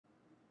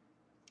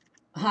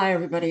Hi,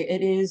 everybody.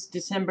 It is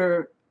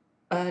December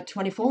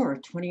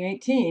 24th,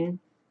 2018.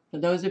 For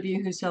those of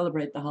you who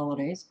celebrate the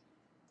holidays,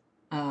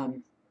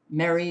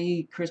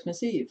 Merry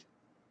Christmas Eve.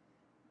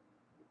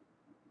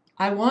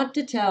 I want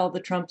to tell the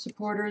Trump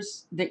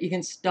supporters that you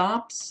can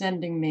stop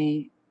sending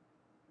me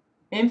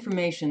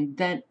information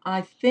that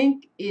I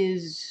think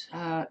is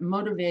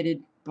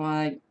motivated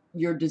by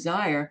your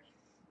desire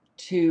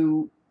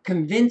to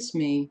convince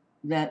me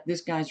that this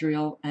guy's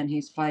real and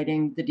he's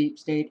fighting the deep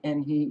state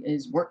and he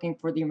is working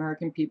for the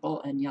American people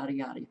and yada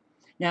yada.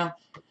 Now,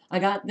 I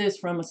got this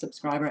from a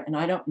subscriber and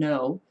I don't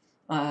know,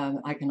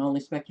 I can only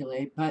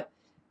speculate, but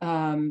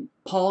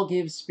Paul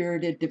gives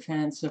spirited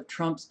defense of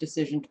Trump's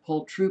decision to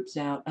pull troops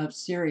out of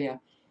Syria.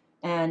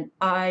 And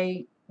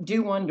I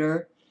do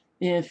wonder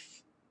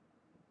if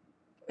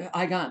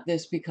I got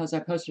this because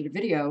I posted a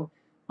video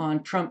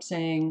on Trump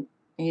saying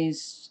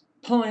he's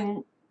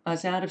pulling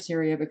us out of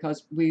Syria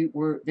because we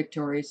were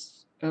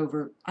victorious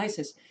over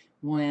ISIS.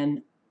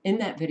 When in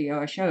that video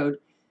I showed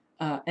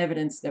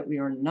evidence that we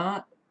are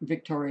not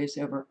victorious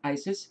over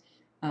ISIS,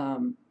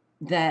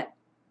 that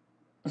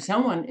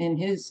someone in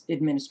his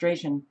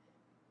administration,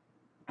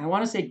 I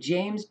want to say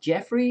James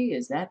Jeffrey,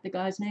 is that the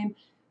guy's name,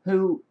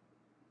 who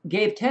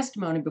gave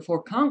testimony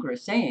before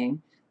Congress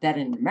saying that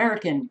an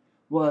American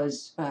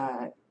was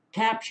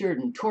captured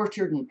and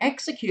tortured and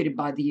executed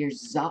by the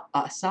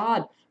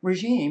Assad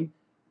regime.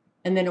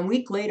 And then a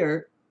week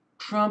later,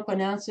 Trump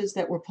announces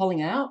that we're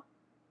pulling out.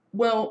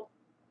 Well,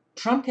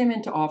 Trump came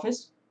into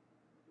office.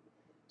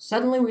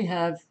 Suddenly we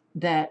have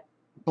that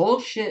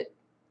bullshit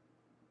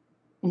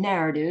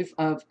narrative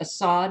of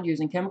Assad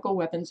using chemical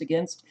weapons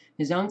against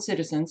his own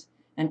citizens,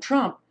 and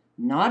Trump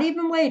not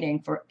even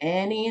waiting for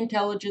any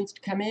intelligence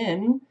to come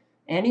in,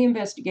 any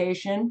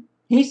investigation.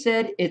 He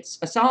said it's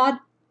Assad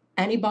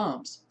and he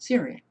bombs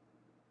Syria.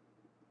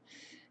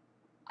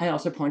 I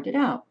also pointed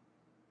out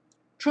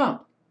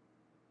Trump,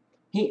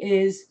 he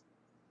is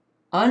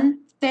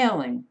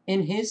unfailing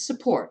in his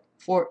support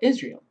for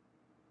Israel.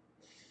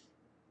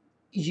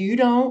 You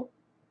don't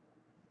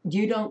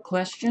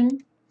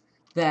question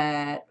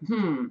that,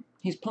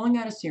 he's pulling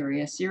out of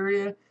Syria.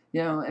 Syria,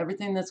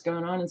 everything that's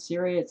going on in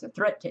Syria, it's a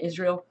threat to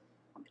Israel.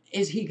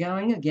 Is he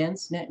going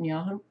against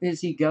Netanyahu? Is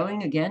he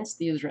going against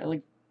the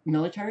Israeli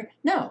military?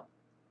 No,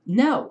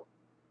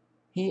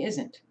 he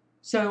isn't.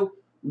 So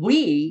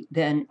we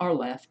then are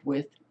left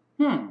with,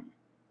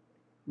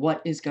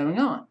 what is going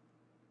on?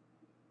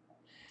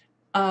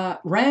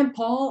 Rand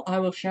Paul, I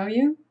will show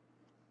you.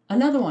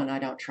 Another one I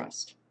don't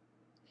trust.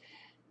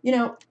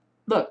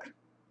 Look,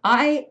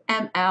 I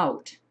am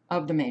out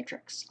of the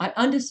matrix. I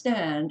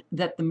understand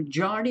that the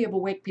majority of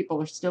awake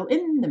people are still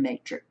in the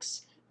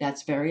matrix.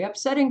 That's very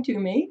upsetting to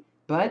me,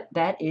 but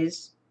that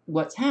is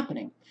what's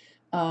happening.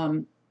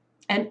 And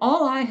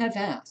all I have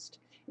asked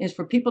is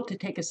for people to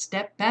take a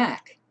step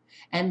back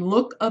and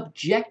look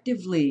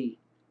objectively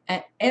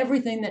at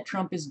everything that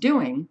Trump is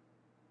doing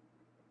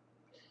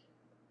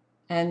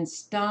and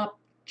stop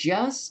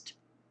just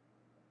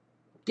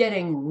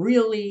getting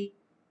really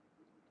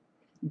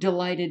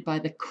delighted by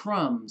the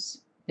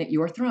crumbs that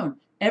you are thrown.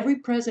 Every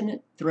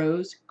president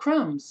throws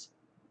crumbs.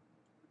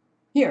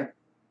 Here,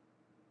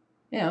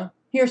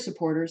 here,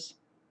 supporters.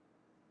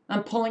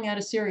 I'm pulling out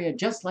of Syria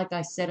just like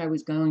I said I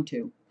was going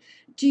to.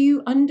 Do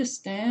you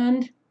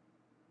understand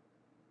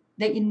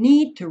that you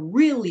need to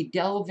really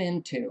delve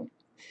into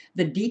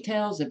the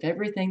details of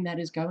everything that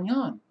is going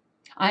on?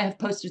 I have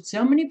posted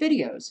so many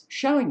videos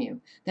showing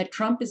you that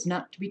Trump is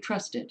not to be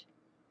trusted.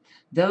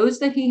 Those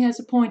that he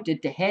has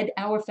appointed to head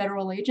our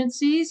federal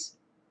agencies,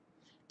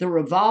 the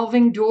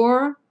revolving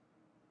door,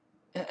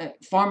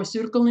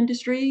 pharmaceutical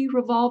industry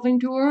revolving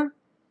door,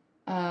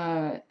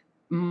 Monsanto,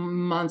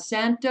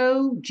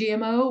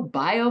 GMO,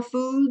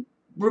 biofood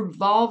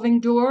revolving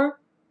door,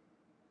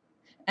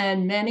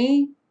 and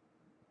many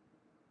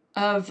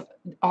of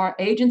our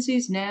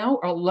agencies now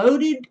are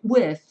loaded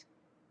with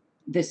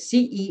the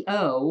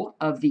CEO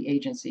of the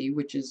agency,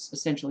 which is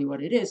essentially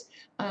what it is.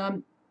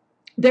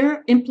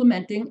 They're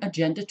implementing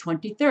Agenda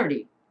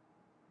 2030.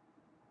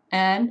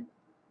 And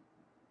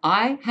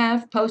I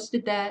have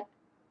posted that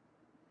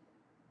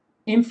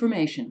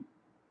information.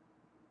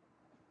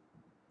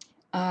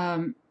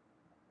 I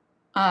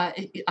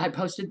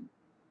posted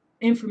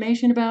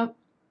information about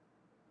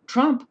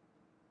Trump.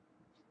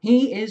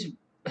 He is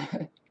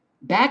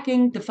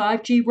backing the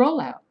 5G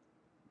rollout.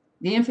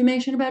 The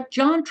information about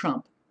John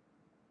Trump,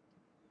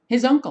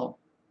 his uncle,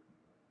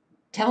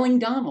 telling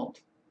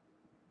Donald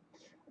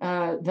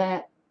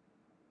that,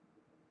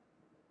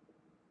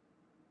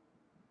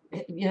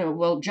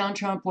 John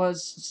Trump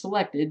was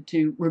selected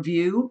to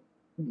review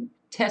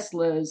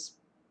Tesla's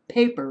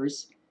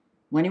papers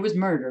when he was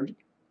murdered.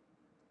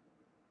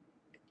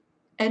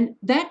 And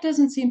that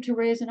doesn't seem to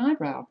raise an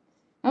eyebrow.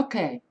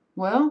 Okay,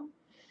 well,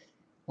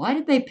 why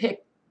did they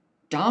pick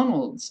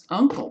Donald's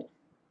uncle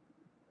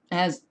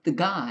as the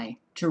guy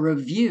to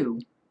review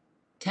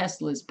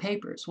Tesla's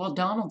papers? Well,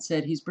 Donald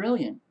said he's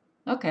brilliant.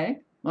 Okay,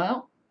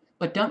 well,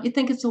 but don't you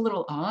think it's a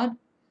little odd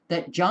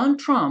that John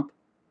Trump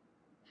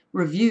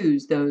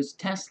reviews those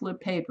Tesla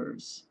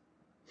papers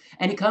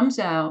And he comes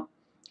out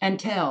and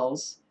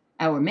tells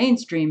our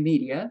mainstream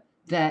media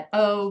that,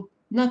 oh,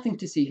 nothing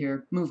to see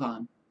here, move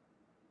on.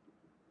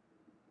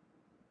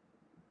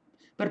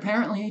 But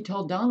apparently he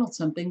told Donald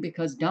something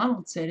because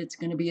Donald said it's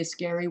going to be a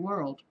scary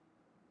world.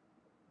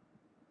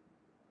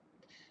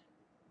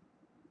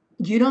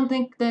 You don't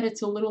think that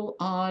it's a little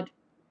odd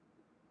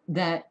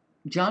that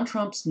John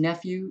Trump's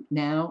nephew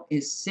now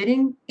is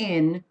sitting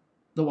in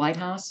the White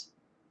House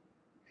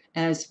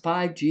as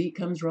 5G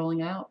comes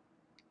rolling out?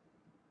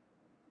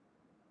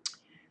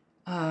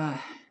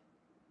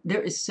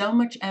 There is so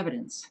much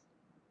evidence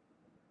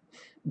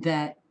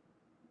that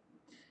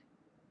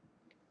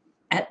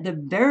at the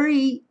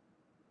very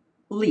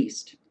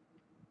least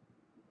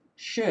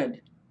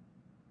should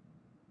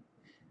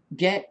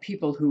get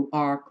people who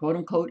are quote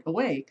unquote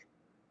awake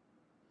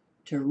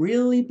to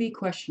really be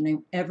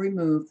questioning every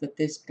move that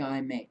this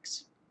guy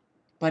makes.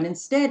 But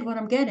instead, what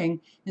I'm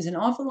getting is an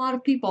awful lot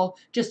of people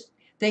just,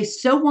 they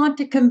so want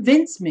to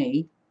convince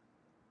me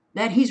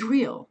that he's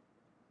real.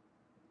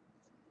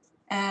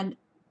 And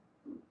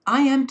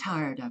I am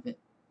tired of it.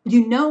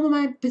 You know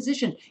my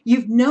position.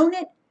 You've known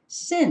it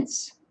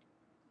since.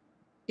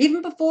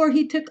 Even before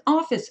he took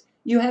office,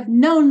 you have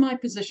known my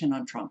position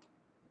on Trump.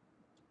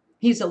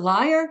 He's a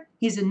liar,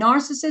 he's a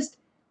narcissist,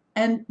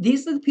 and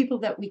these are the people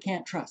that we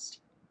can't trust.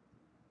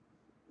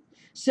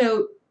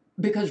 So,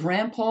 because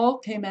Rand Paul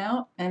came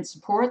out and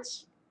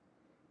supports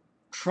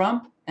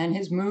Trump and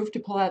his move to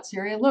pull out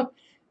Syria, look,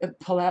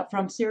 pull out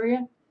from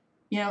Syria,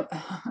 you know,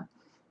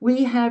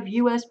 we have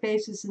U.S.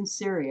 bases in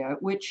Syria,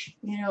 which,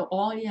 you know,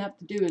 all you have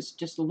to do is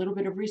just a little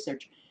bit of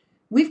research.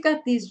 We've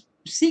got these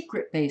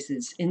secret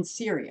bases in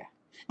Syria.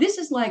 This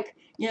is like,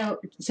 you know,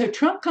 so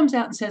Trump comes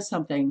out and says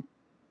something,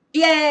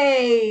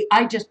 yay,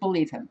 I just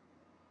believe him.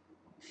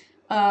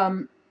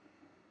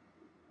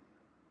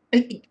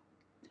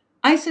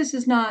 ISIS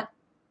is not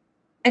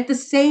on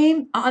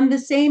the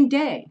same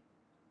day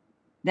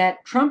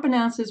that Trump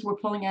announces we're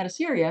pulling out of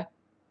Syria,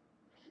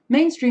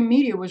 mainstream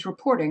media was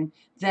reporting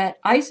that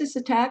ISIS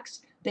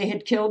attacks, they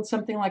had killed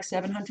something like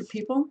 700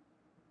 people.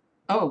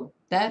 Oh,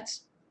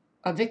 that's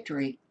a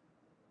victory.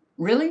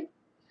 Really?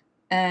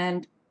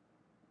 And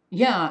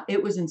yeah,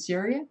 it was in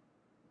Syria.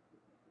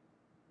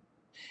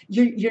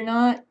 You're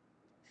not,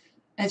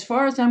 as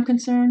far as I'm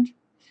concerned,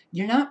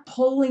 you're not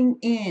pulling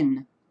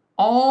in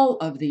all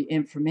of the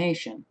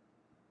information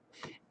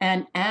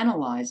and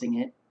analyzing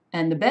it.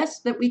 And the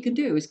best that we could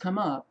do is come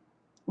up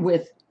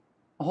with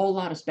a whole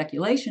lot of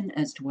speculation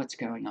as to what's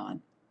going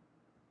on.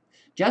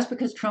 Just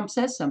because Trump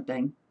says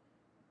something,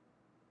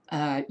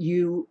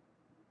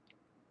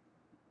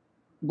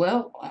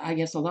 well, I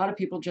guess a lot of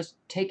people just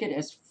take it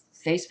as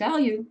face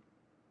value.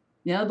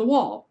 You know, the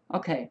wall.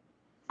 Okay,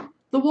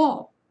 the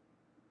wall.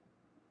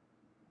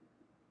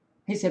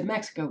 He said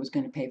Mexico was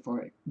going to pay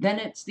for it. Then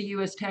it's the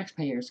U.S.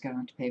 taxpayers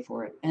going to pay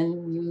for it.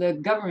 And the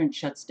government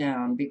shuts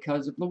down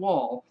because of the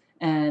wall.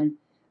 And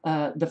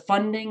the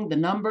funding, the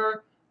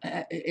number,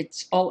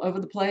 it's all over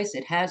the place.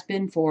 It has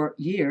been for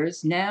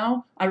years.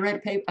 Now, I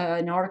read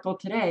an article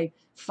today,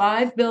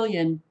 $5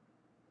 billion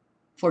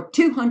for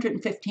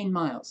 215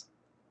 miles.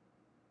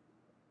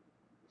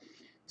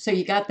 So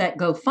you got that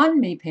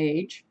GoFundMe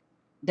page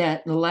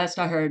that the last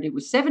I heard, it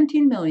was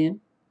 17 million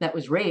that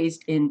was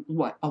raised in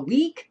what, a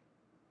week?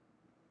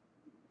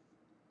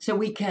 So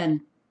we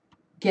can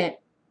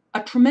get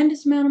a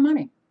tremendous amount of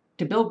money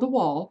to build the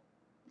wall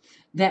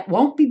that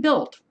won't be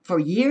built for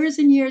years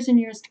and years and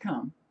years to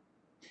come.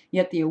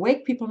 Yet the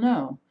awake people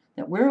know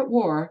that we're at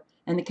war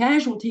and the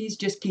casualties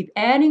just keep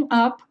adding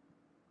up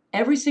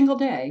every single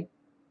day.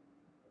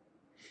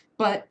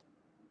 But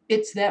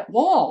it's that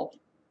wall.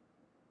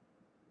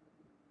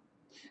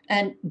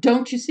 And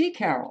don't you see,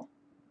 Carol,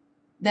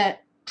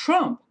 that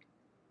Trump,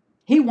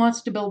 he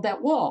wants to build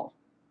that wall.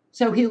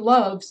 So he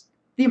loves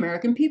the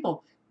American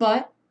people.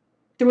 But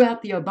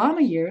throughout the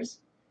Obama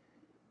years,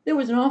 there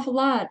was an awful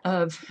lot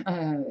of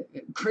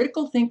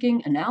critical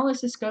thinking,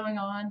 analysis going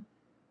on,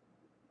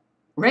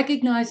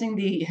 recognizing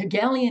the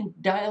Hegelian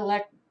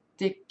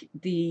dialectic,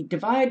 the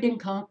divide and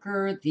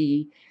conquer,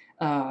 the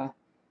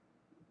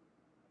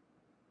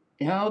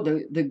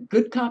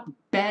good cop,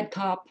 bad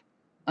cop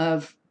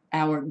of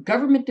our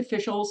government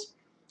officials.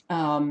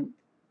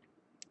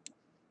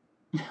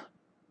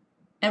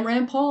 And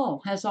Rand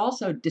Paul has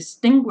also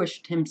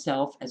distinguished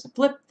himself as a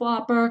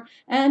flip-flopper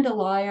and a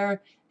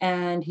liar,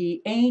 and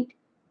he ain't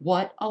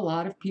what a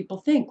lot of people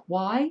think.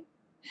 Why?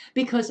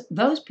 Because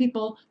those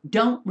people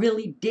don't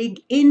really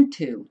dig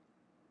into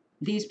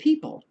these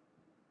people.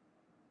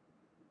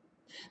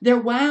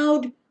 They're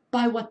wowed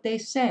by what they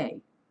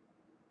say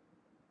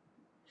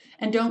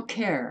and don't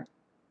care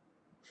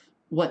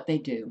what they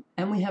do.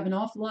 And we have an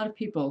awful lot of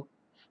people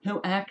who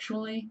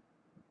actually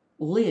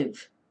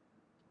live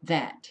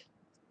that.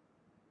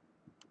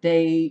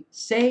 They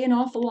say an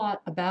awful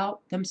lot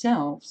about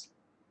themselves,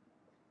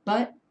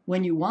 but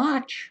when you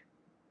watch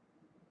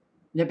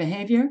their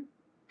behavior,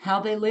 how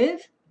they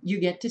live, you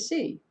get to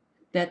see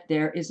that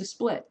there is a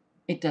split.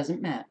 It doesn't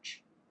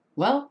match.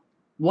 Well,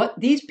 what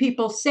these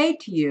people say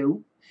to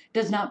you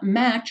does not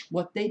match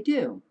what they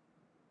do.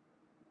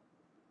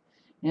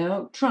 You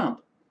know,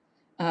 Trump.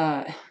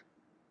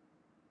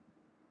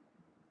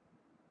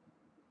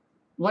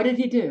 What did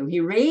he do? He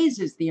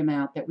raises the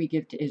amount that we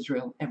give to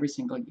Israel every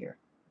single year.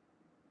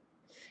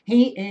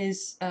 He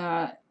is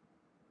the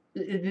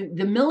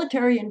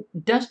military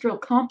industrial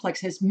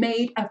complex has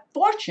made a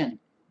fortune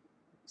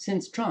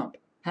since Trump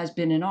has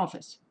been in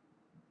office.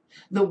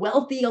 The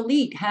wealthy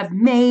elite have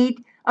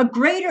made a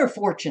greater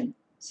fortune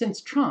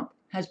since Trump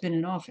has been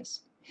in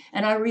office.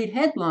 And I read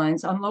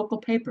headlines on local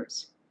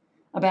papers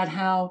about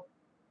how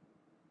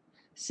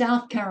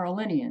South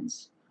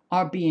Carolinians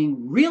are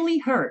being really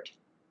hurt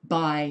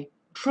by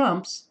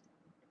Trump's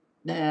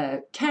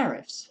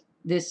tariffs,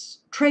 this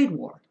trade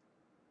war.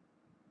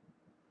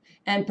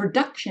 And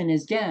production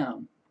is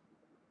down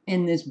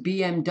in this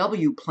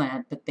BMW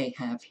plant that they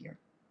have here.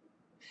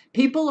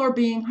 People are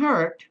being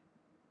hurt,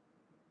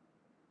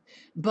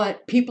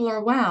 but people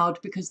are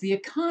wowed because the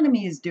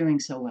economy is doing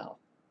so well.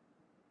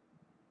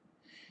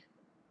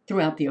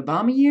 Throughout the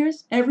Obama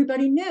years,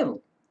 everybody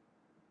knew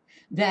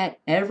that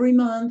every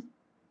month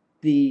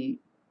the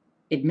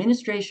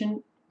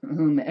administration,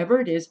 whomever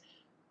it is,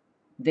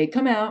 they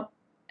come out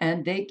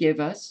and they give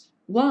us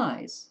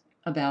lies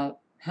about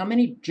how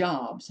many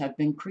jobs have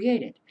been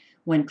created.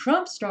 When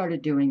Trump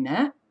started doing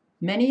that,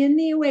 many in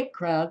the awake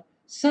crowd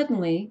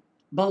suddenly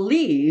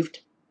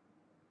believed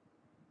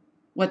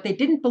what they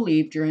didn't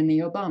believe during the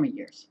Obama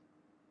years.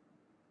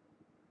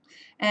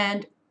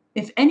 And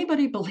if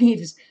anybody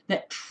believes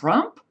that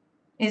Trump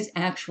is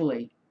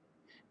actually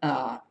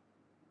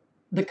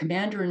the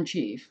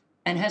commander-in-chief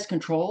and has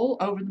control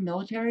over the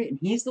military, and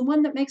he's the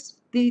one that makes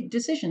the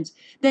decisions,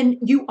 then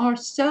you are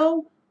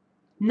so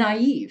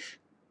naive.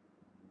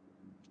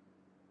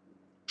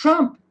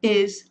 Trump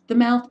is the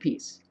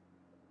mouthpiece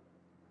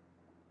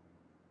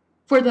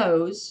for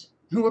those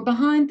who are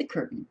behind the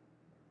curtain,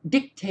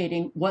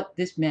 dictating what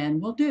this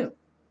man will do.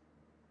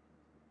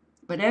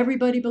 But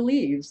everybody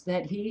believes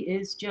that he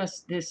is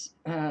just this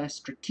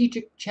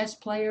strategic chess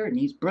player, and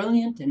he's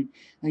brilliant, and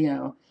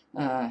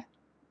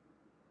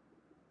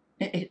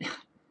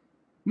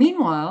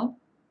meanwhile,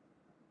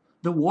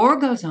 the war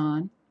goes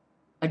on.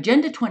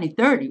 Agenda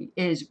 2030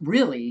 is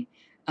really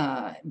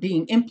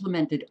being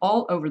implemented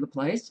all over the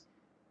place.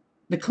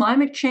 The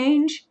climate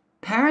change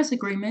Paris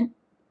Agreement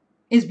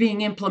is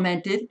being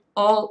implemented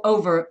all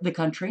over the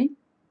country.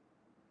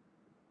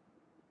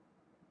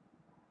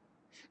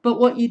 But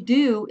what you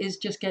do is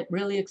just get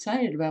really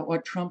excited about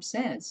what Trump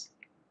says.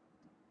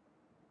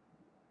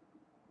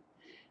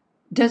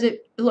 Does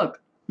it,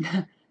 look,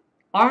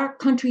 our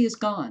country is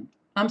gone.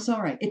 I'm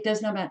sorry, it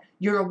does not matter.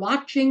 You're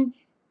watching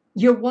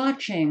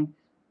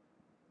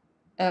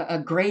a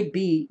grade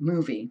B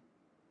movie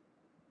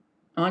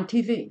on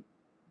TV.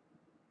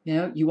 You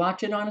know, you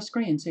watch it on a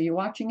screen, so you're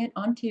watching it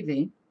on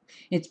TV.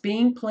 It's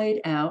being played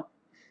out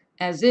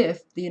as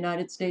if the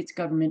United States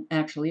government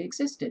actually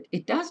existed.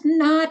 It does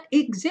not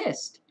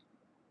exist.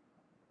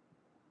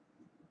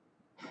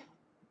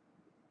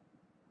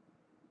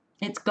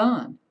 It's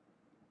gone.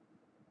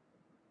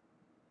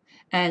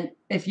 And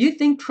if you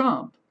think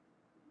Trump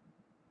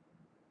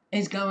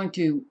is going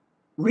to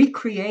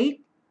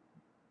recreate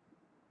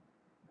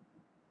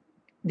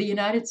the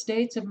United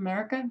States of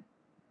America,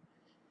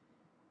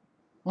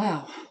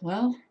 wow,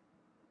 well,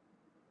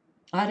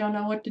 I don't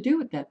know what to do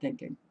with that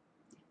thinking.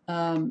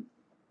 I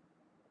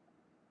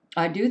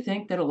do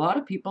think that a lot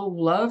of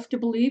people love to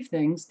believe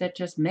things that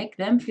just make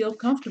them feel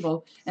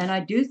comfortable. And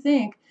I do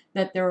think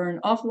that there are an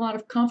awful lot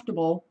of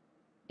comfortable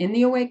in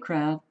the awake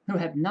crowd who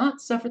have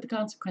not suffered the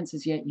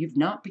consequences yet. You've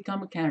not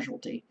become a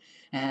casualty.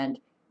 And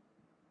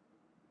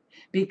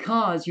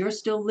because you're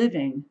still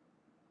living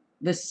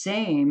the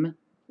same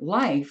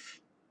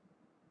life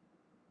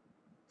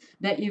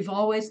that you've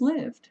always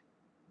lived.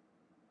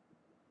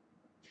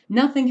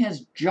 Nothing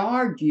has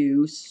jarred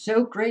you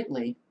so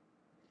greatly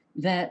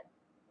that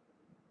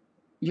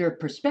your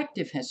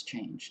perspective has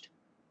changed.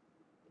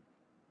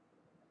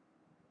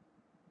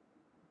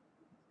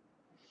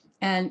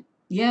 And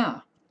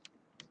yeah,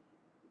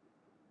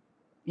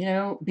 you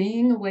know,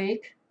 being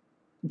awake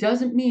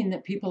doesn't mean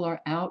that people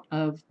are out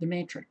of the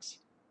matrix.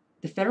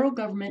 The federal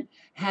government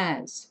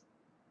has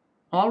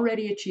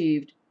already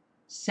achieved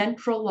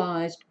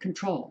centralized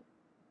control.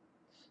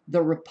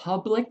 The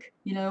republic,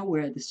 you know,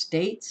 where the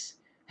states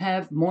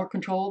have more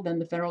control than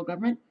the federal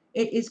government,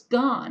 it is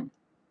gone.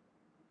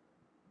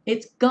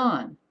 It's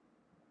gone.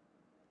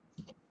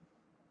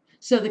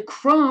 So the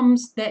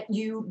crumbs that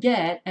you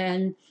get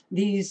and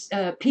these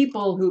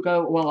people who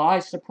go, well, I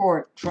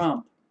support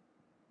Trump.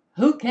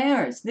 Who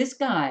cares? This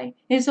guy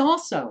is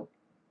also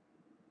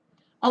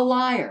a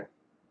liar.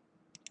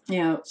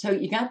 You know, so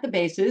you got the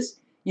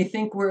basis. You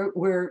think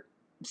we're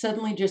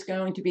suddenly just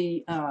going to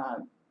be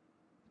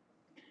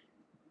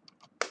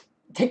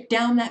take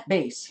down that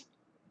base.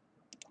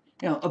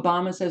 You know,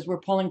 Obama says we're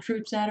pulling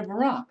troops out of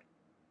Iraq.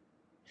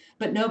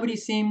 But nobody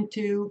seemed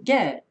to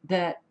get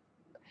that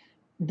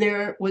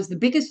there was the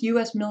biggest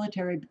U.S.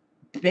 military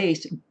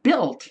base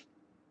built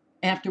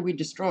after we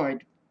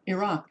destroyed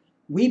Iraq.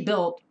 We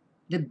built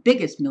the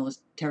biggest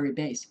military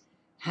base.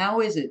 How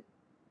is it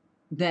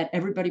that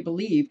everybody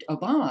believed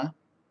Obama,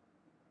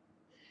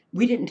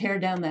 we didn't tear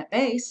down that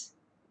base.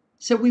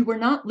 So we were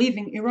not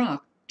leaving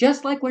Iraq,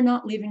 just like we're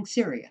not leaving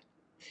Syria.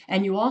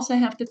 And you also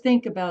have to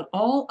think about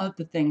all of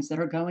the things that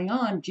are going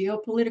on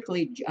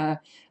geopolitically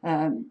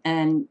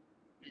and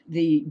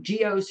the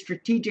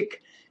geostrategic,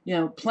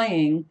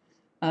 playing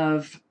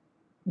of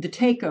the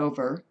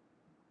takeover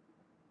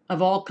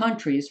of all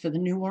countries for the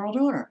New World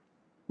Order.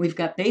 We've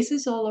got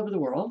bases all over the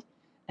world,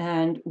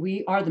 and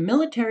we are the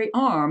military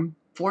arm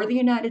for the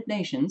United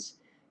Nations.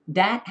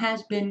 That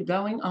has been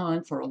going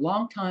on for a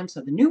long time.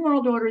 So the New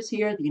World Order is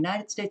here, the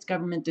United States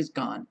government is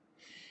gone.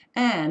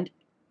 And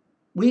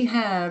we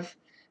have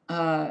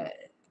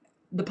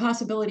the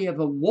possibility of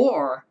a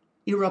war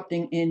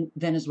erupting in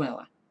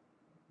Venezuela.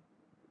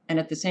 And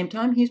at the same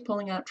time, he's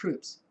pulling out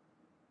troops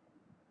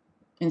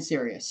in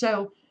Syria.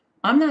 So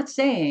I'm not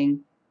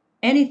saying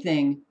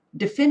anything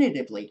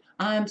definitively.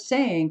 I'm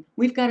saying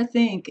we've got to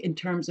think in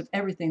terms of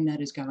everything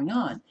that is going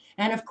on.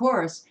 And of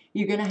course,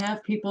 you're going to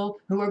have people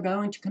who are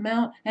going to come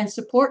out and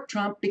support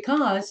Trump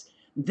because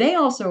they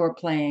also are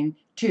playing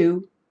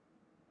to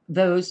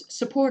those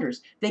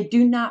supporters. They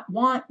do not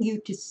want you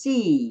to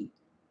see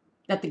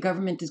that the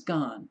government is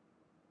gone.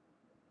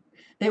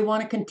 They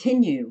want to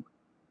continue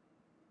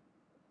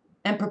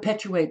and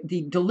perpetuate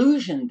the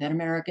delusion that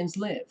Americans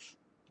live.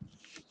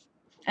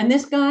 And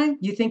this guy,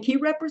 you think he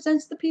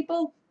represents the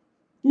people?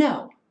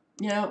 No.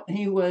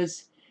 He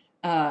was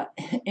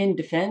in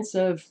defense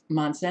of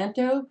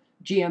Monsanto,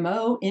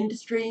 GMO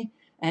industry,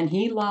 and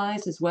he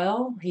lies as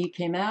well. He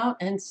came out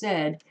and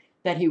said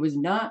that he was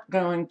not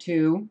going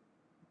to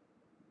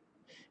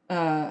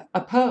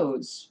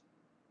oppose,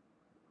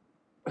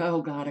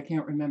 oh God, I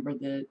can't remember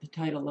the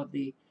title of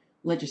the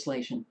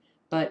legislation,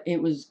 but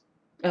it was,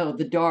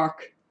 the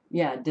dark,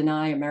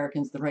 Deny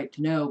Americans the Right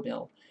to Know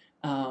bill.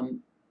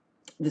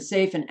 The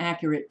Safe and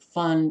Accurate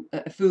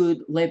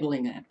Food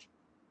Labeling Act.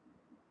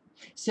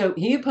 So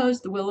he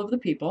opposed the will of the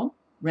people,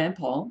 Rand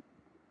Paul.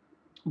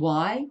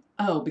 Why?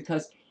 Oh,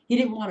 because he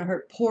didn't want to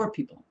hurt poor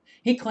people.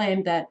 He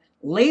claimed that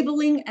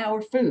labeling our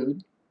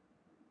food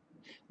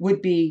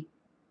would be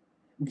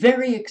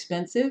very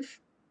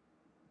expensive,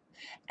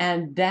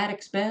 and that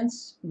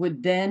expense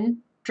would then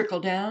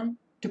trickle down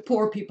to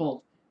poor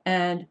people.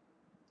 And,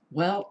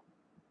 well,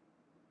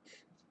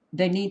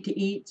 they need to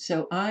eat,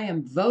 so I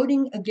am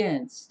voting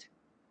against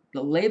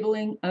the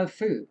labeling of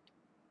food.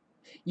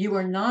 You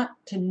are not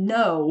to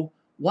know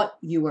what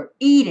you are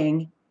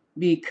eating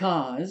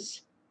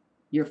because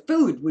your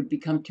food would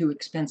become too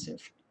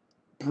expensive.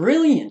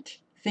 Brilliant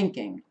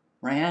thinking,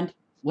 Rand.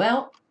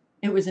 Well,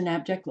 it was an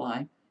abject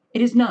lie.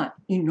 It is not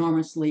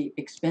enormously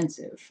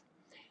expensive.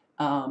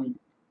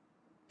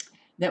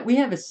 That we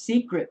have a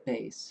secret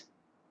base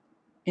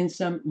in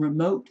some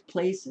remote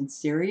place in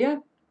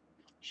Syria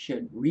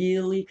should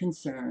really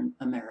concern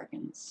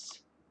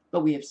Americans.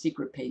 But we have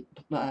secret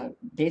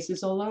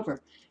bases all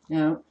over.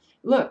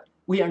 Look,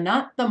 we are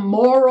not the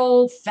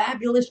moral,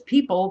 fabulous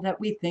people that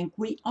we think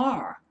we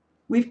are.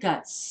 We've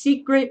got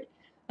secret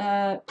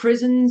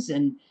prisons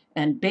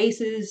and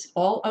bases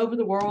all over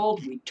the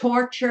world. We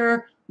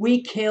torture,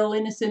 we kill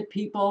innocent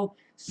people.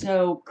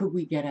 So could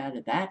we get out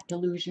of that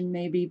delusion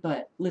maybe?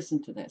 But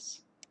listen to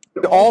this.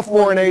 All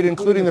foreign aid,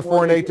 including the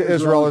foreign aid to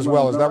Israel as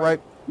well. Is that right?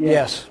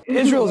 Yes.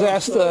 Israel has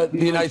asked the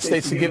United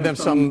States to give them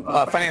some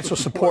financial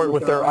support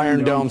with their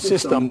Iron Dome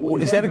system.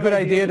 Is that a good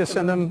idea to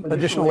send them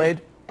additional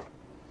aid?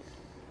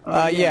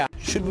 Yeah.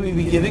 Should we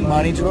be giving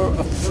money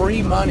to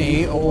free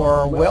money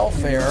or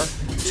welfare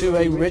to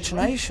a rich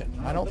nation?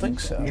 I don't think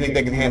so. You think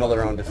they can handle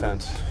their own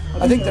defense?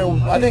 I think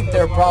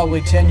they're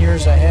probably 10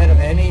 years ahead of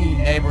any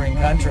neighboring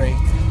country.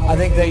 I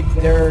think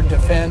their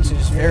defense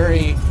is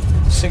very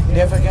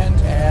significant,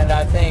 and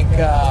I think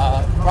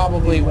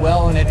probably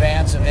well in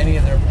advance of any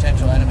of their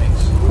potential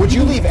enemies. Would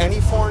you leave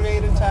any foreign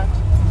aid intact?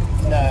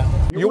 No.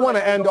 You want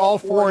to end all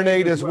foreign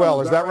aid as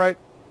well, is that right?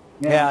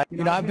 Yeah,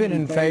 I've been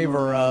in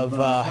favor of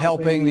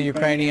helping the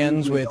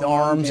Ukrainians with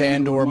arms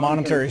and or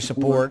monetary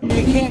support. You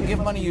can't give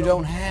money you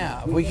don't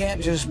have. We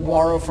can't just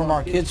borrow from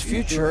our kids'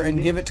 future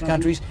and give it to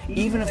countries,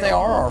 even if they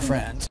are our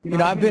friends.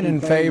 I've been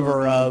in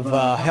favor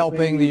of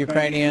helping the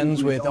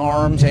Ukrainians with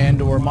arms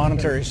and or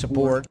monetary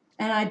support.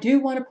 And I do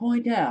want to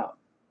point out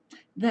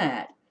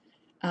that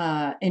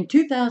in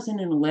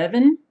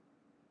 2011,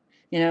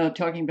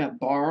 talking about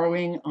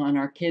borrowing on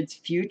our kids'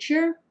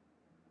 future,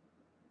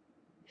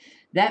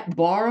 that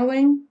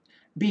borrowing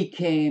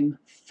became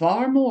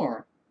far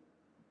more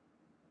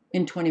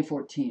in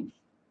 2014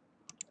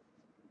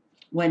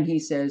 when he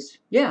says,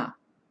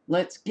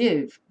 let's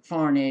give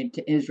foreign aid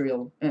to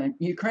Israel and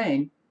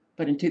Ukraine.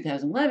 But in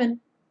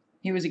 2011,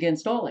 he was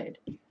against all aid.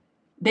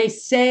 They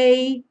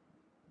say,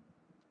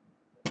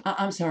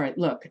 I'm sorry,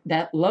 look,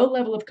 that low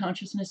level of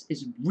consciousness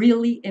is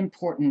really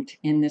important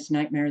in this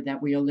nightmare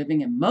that we are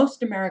living in.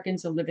 Most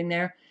Americans are living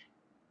there,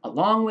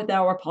 along with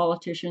our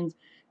politicians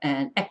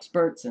and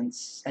experts and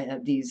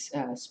these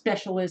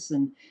specialists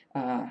and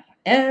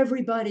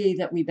everybody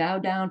that we bow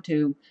down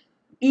to,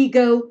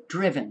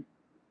 ego-driven.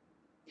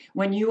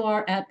 When you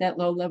are at that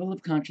low level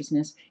of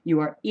consciousness, you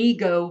are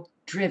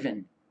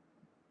ego-driven.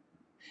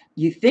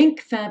 You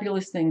think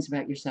fabulous things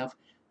about yourself,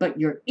 but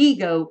your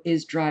ego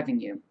is driving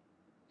you.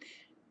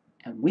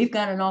 And we've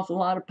got an awful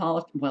lot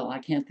of well, I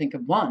can't think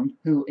of one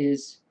who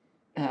has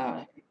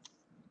kind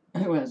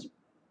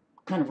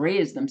of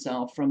raised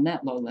themselves from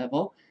that low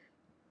level.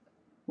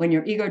 When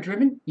you're ego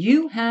driven,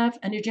 you have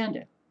an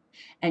agenda.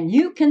 And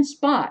you can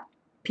spot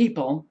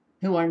people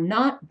who are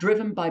not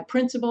driven by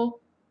principle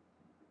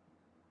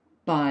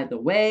by the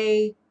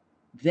way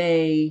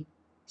they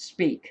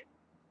speak.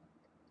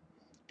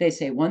 They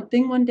say one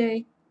thing one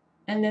day,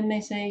 and then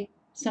they say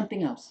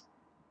something else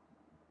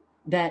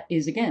that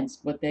is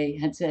against what they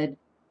had said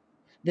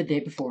the day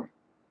before.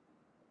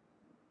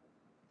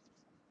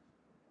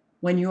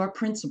 When you are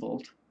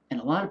principled, and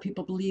a lot of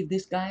people believe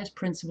this guy is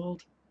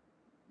principled,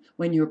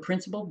 when you're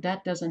principled,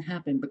 that doesn't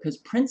happen because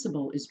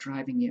principle is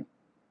driving you.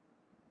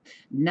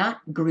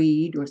 Not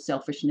greed or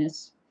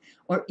selfishness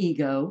or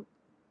ego.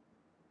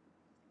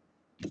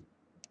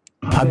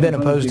 I've been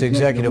opposed to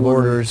executive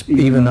orders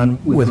even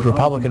with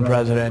Republican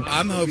president.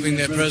 I'm hoping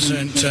that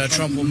President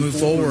Trump will move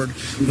forward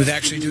with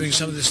actually doing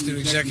some of this through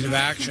executive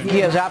action. He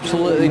has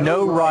absolutely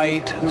no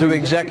right through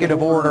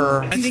executive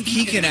order. I think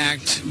he can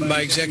act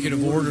by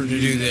executive order to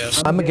do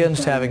this. I'm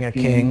against having a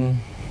king.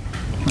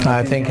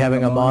 I think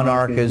having a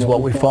monarch is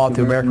what we fought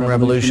the American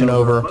Revolution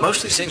over. Most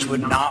of these things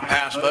would not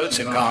pass votes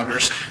in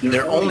Congress.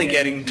 They're only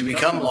getting to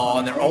become law,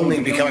 and they're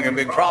only becoming a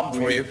big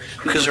problem for you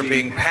because they're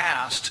being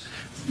passed.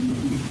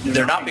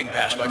 They're not being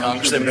passed by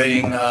Congress. They're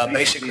being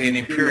basically an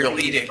imperial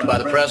edict by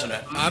the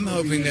president. I'm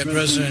hoping that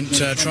President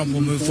Trump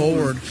will move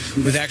forward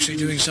with actually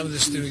doing some of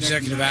this through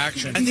executive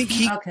action. I think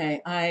he...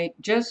 Okay, I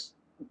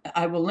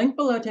will link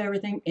below to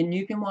everything, and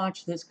you can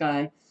watch this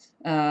guy.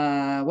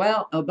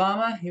 Well,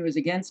 Obama, he was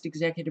against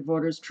executive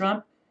orders.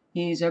 Trump,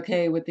 he's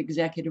okay with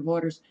executive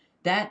orders.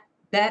 That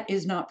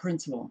is not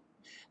principle.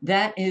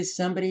 That is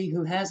somebody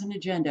who has an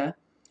agenda,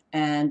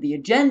 and the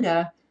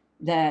agenda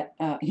that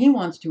he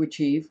wants to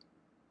achieve,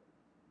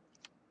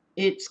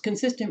 it's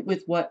consistent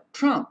with what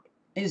Trump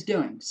is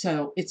doing.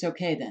 So it's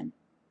okay then.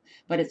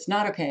 But it's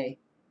not okay.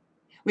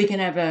 We can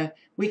have a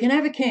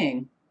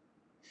king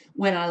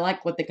when I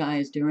like what the guy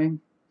is doing,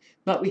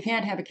 but we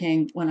can't have a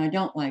king when I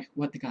don't like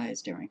what the guy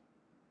is doing.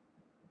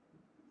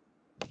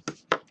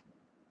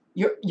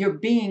 You're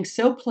being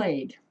so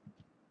played,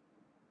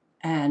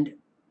 and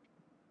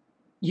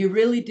you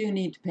really do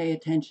need to pay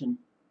attention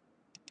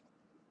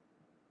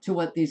to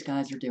what these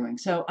guys are doing.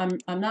 So I'm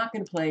not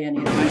going to play any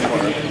of these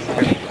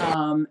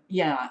videos.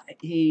 Yeah,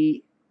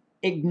 he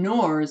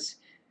ignores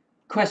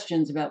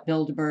questions about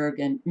Bilderberg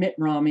and Mitt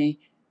Romney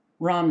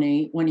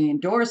when he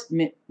endorsed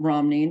Mitt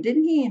Romney. And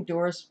didn't he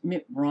endorse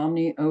Mitt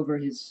Romney over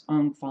his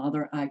own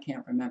father? I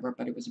can't remember,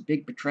 but it was a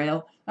big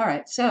betrayal. All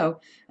right, so,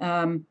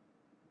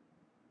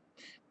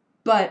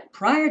 but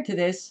prior to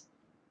this,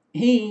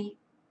 he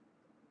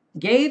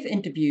gave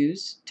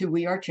interviews to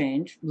We Are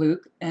Change,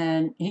 Luke,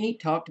 and he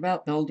talked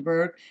about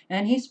Bilderberg,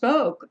 and he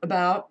spoke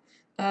about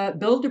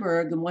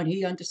Bilderberg and what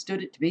he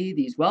understood it to be,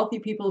 these wealthy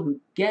people who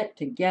get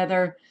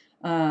together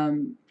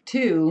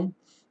to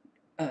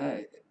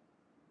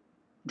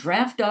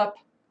draft up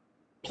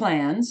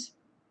plans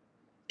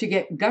to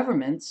get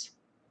governments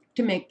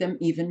to make them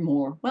even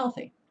more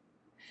wealthy.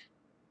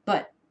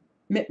 But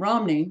Mitt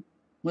Romney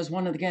was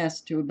one of the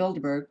guests to a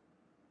Bilderberg.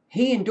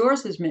 He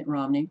endorses Mitt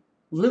Romney.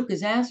 Luke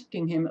is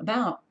asking him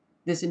about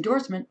this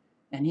endorsement,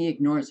 and he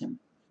ignores him.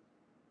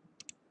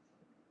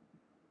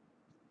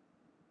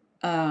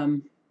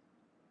 Oh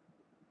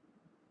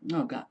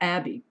God,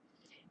 Abby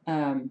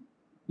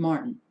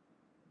Martin.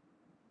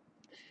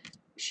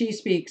 She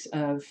speaks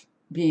of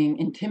being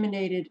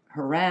intimidated,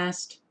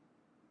 harassed.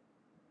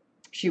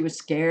 She was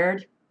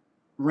scared.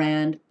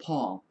 Rand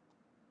Paul.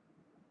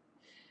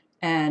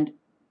 And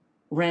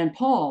Rand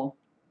Paul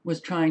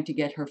was trying to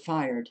get her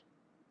fired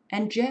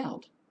and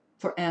jailed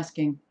for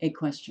asking a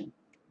question.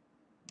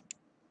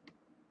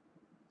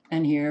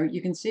 And here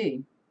you can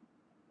see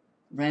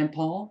Rand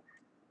Paul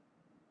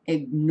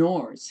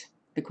ignores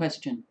the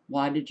question,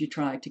 why did you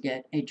try to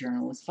get a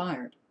journalist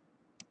fired?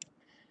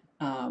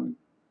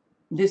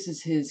 This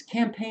is his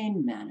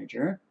campaign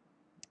manager.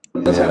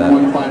 Let's have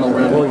one final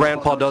round. Well,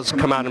 Rand Paul does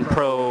come out and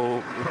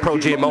pro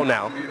GMO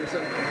now.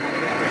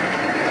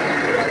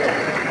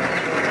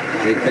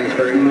 Thanks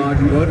very much.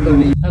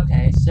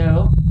 Okay,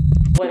 so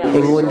what else?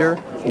 Englander,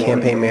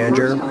 campaign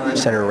manager,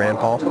 Senator Rand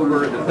Paul.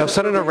 Now,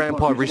 Senator Rand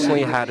Paul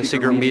recently had a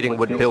secret meeting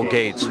with Bill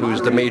Gates,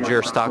 who's the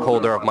major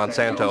stockholder of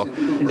Monsanto.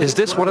 Is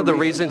this one of the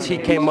reasons he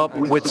came up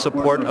with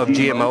support of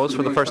GMOs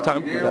for the first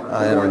time?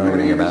 I don't know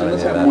anything about any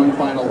of that.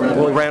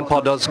 Well, Rand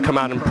Paul does come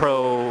out and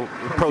pro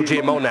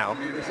GMO now.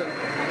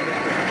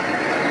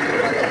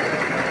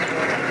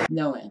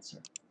 No answer.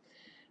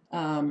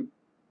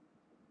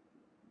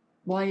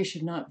 Why you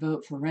should not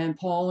vote for Rand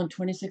Paul in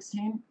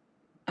 2016?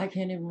 I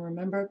can't even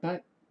remember,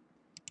 but...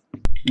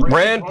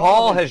 Rand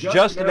Paul has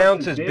just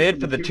announced his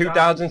bid for the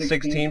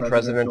 2016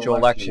 presidential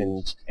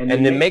elections, and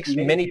it makes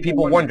many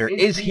people wonder,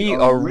 is he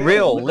a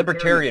real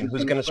libertarian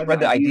who's going to spread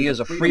the ideas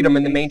of freedom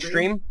in the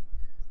mainstream?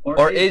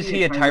 Or is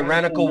he a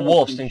tyrannical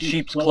wolf in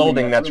sheep's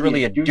clothing that's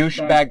really a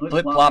douchebag,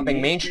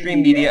 flip-flopping,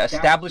 mainstream media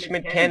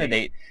establishment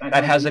candidate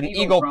that has an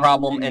ego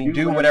problem and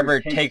do whatever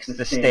it takes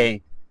to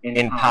stay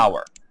in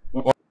power?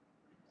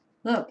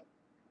 Look,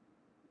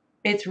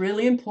 it's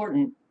really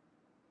important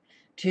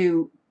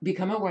to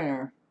become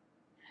aware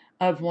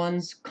of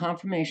one's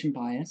confirmation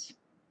bias.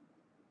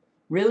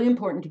 Really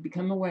important to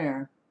become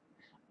aware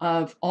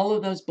of all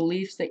of those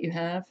beliefs that you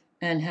have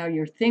and how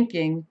your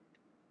thinking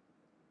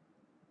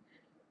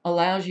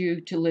allows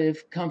you to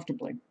live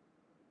comfortably.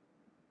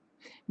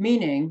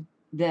 Meaning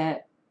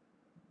that,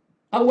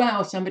 oh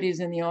wow,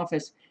 somebody's in the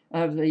office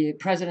of the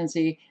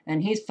presidency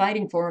and he's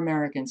fighting for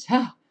Americans.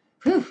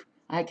 Whew,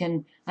 I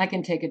can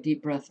take a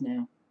deep breath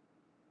now.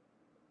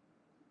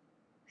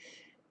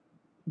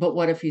 But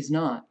what if he's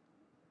not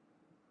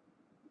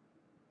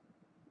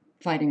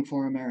fighting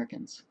for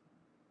Americans?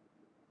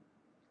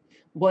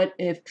 What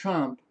if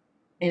Trump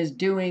is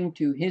doing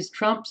to his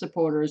Trump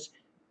supporters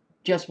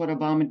just what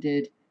Obama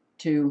did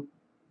to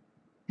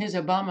his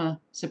Obama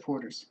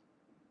supporters,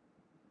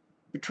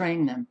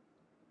 betraying them?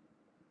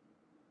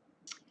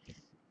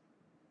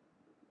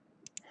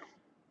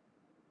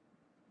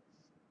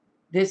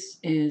 This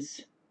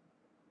is,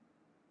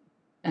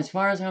 as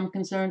far as I'm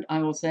concerned, I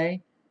will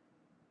say,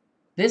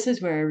 this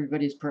is where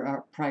everybody's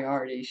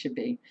priority should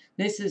be.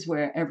 This is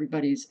where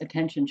everybody's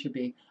attention should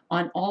be,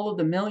 on all of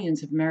the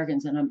millions of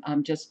Americans. And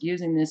I'm just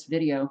using this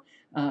video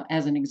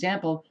as an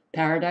example.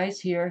 Paradise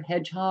here,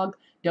 Hedgehog.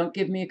 Don't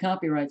give me a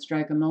copyright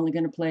strike. I'm only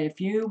going to play a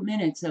few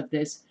minutes of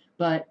this,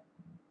 but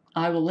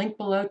I will link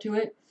below to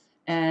it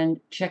and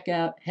check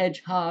out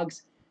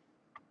Hedgehog's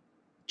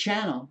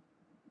channel.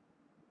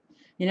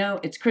 You know,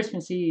 it's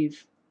Christmas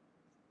Eve,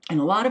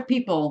 and a lot of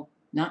people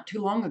not too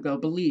long ago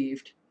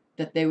believed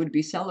that they would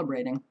be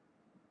celebrating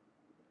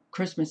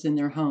Christmas in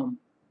their home,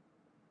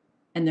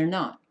 and they're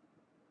not.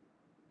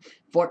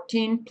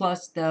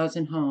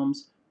 14,000+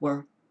 homes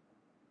were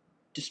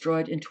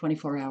destroyed in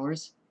 24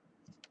 hours.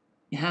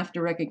 You have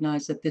to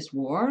recognize that this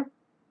war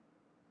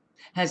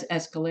has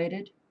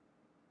escalated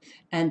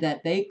and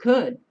that they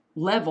could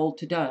level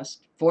to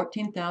dust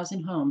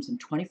 14,000 homes in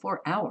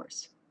 24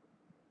 hours.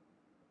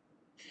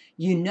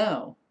 You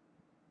know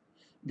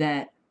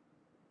that,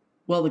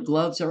 well, the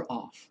gloves are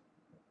off.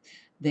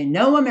 They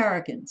know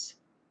Americans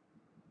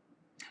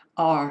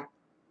are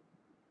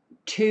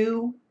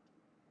too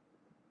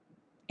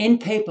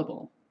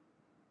incapable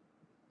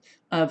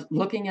of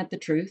looking at the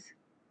truth.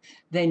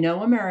 They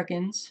know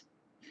Americans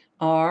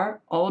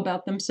are all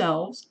about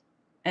themselves,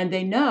 and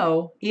they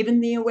know,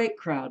 even the awake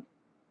crowd,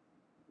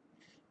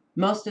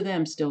 most of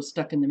them still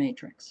stuck in the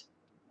matrix.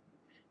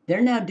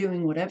 They're now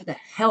doing whatever the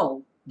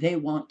hell they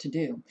want to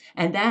do.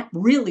 And that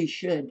really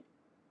should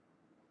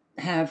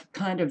have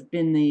kind of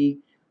been the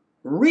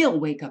real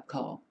wake-up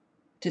call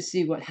to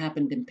see what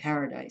happened in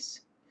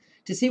Paradise,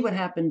 to see what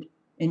happened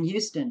in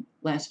Houston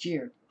last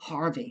year,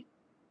 Harvey,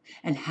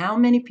 and how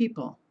many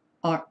people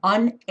are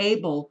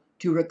unable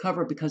to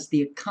recover because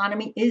the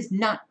economy is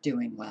not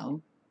doing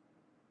well.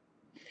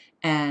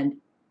 And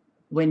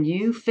when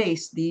you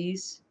face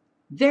these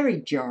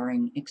very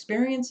jarring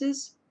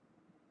experiences,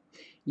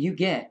 you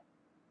get,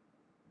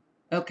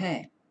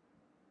 okay,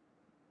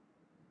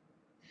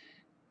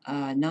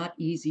 not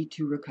easy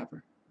to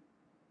recover.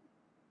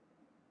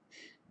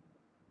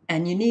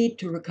 And you need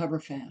to recover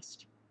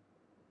fast.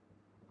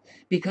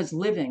 Because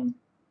living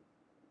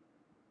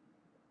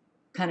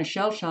kind of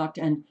shell-shocked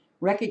and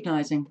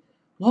recognizing,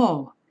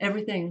 whoa,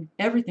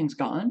 everything's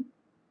gone,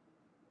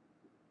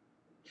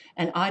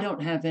 and I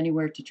don't have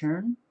anywhere to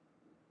turn.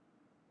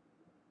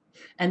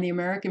 And the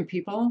American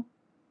people,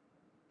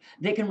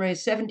 they can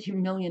raise $17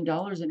 million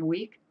in a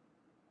week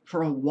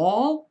for a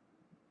wall,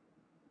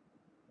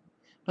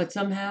 but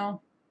somehow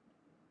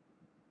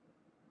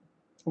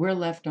we're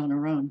left on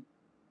our own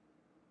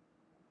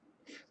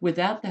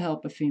without the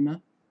help of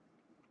FEMA.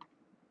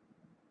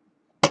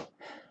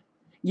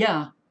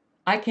 Yeah,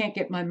 I can't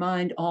get my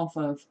mind off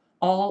of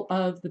all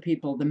of the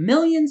people, the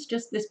millions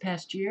just this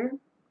past year,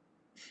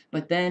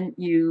 but then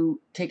you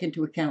take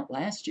into account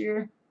last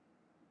year,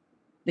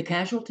 the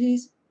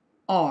casualties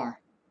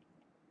are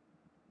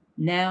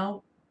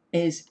now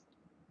the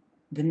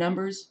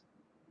numbers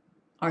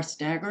are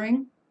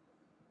staggering,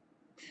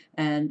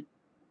 and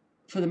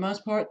for the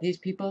most part, these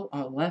people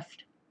are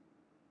left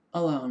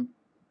alone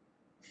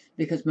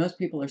because most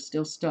people are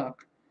still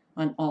stuck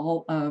on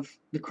all of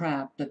the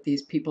crap that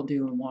these people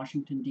do in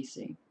Washington,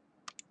 D.C.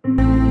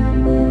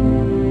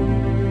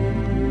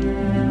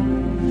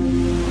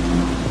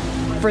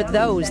 For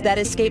those that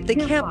escape the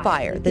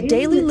campfire, the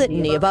daily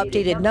litany of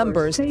updated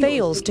numbers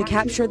fails to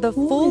capture the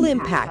full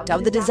impact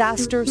of the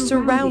disaster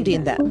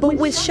surrounding them. But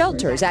with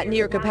shelters at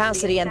near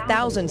capacity and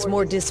thousands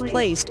more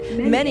displaced,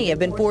 many have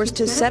been forced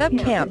to set up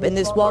camp in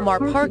this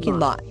Walmart parking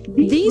lot.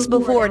 These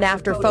before and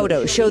after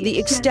photos show the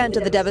extent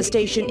of the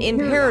devastation in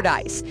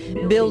Paradise.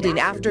 Building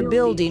after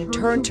building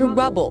turned to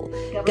rubble.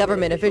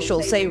 Government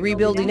officials say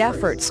rebuilding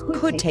efforts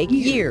could take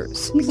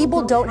years.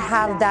 People don't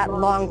have that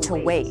long to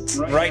wait.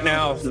 Right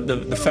now,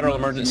 the Federal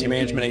Emergency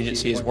Management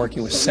Agency is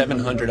working with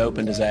 700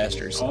 open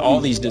disasters. All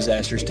these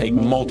disasters take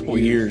multiple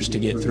years to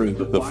get through.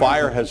 The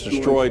fire has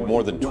destroyed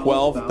more than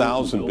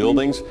 12,000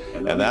 buildings,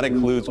 and that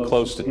includes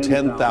close to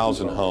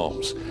 10,000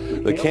 homes.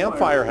 The Camp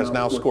Fire has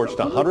now scorched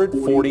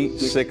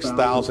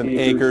 146,000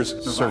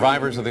 acres.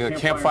 Survivors of the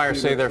Camp Fire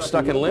say they're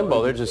stuck in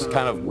limbo. They're just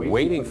kind of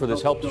waiting for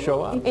this help to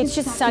show up. It's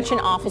just such an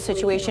awful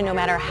situation no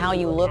matter how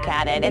you look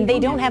at it. And they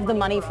don't have the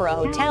money for a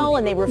hotel,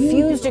 and they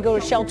refuse to go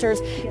to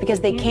shelters because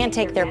they can't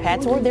take their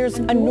pets, or there's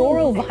a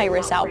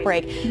norovirus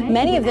outbreak.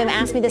 Many of them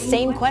ask me the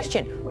same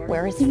question: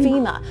 where is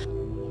FEMA?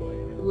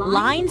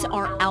 Lines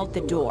are out the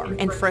door,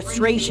 and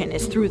frustration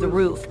is through the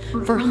roof.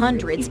 For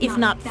hundreds, if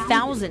not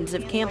thousands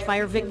of Camp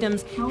Fire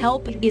victims,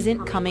 help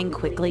isn't coming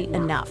quickly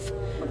enough.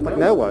 Like,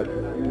 now what?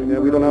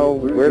 We don't know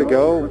where to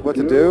go, what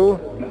to do.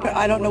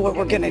 I don't know what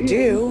we're going to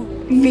do.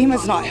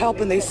 FEMA's not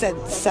helping. They said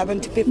 7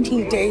 to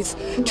 15 days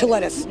to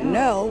let us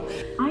know.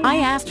 I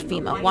asked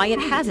FEMA why it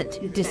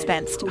hasn't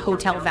dispensed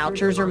hotel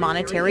vouchers or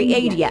monetary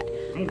aid yet.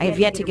 I have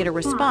yet to get a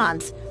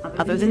response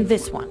other than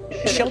this one.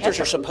 Shelters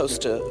are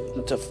supposed to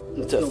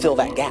fill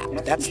that gap.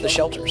 That's the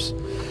shelters.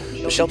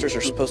 The shelters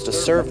are supposed to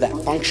serve that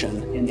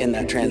function in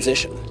that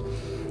transition.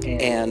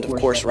 And of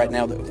course, right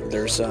now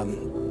there's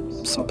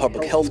some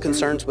public health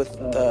concerns with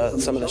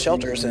some of the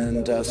shelters,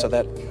 and so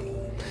that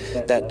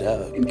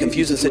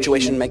confuses the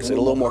situation, makes it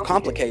a little more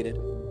complicated.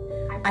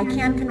 I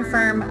can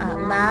confirm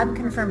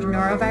lab-confirmed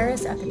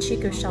norovirus at the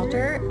Chico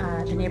shelter,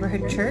 the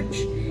neighborhood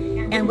church.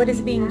 And what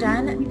is being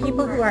done,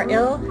 people who are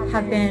ill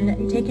have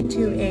been taken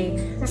to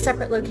a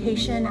separate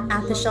location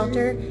at the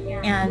shelter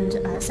and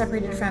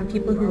separated from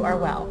people who are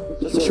well.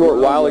 Just a short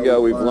while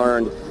ago, we've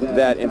learned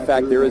that, in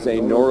fact, there is a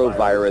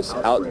norovirus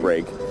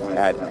outbreak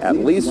at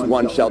least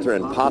one shelter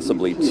and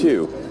possibly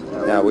two.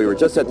 Now, we were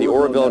just at the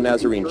Oroville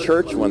Nazarene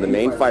Church, one of the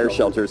main fire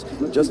shelters.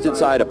 Just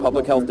inside, a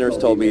public health nurse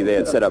told me they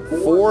had set up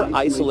 4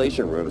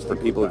 isolation rooms for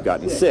people who've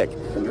gotten sick.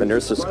 The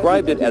nurse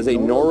described it as a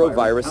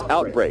norovirus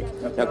outbreak.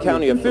 Now,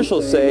 county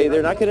officials say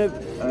they're not going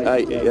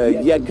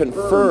to yet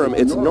confirm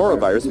it's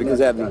norovirus because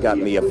they haven't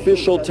gotten the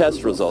official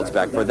test results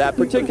back for that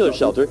particular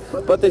shelter,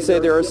 but they say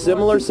there are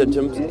similar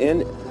symptoms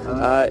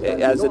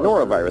as a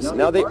norovirus.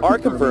 Now, they are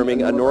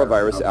confirming a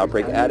norovirus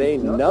outbreak at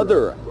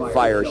another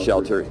fire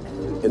shelter.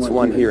 It's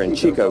one here in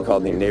Chico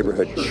called the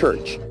Neighborhood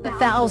Church.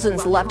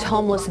 Thousands left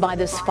homeless by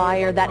this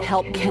fire. That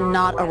help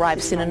cannot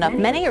arrive soon enough.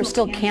 Many are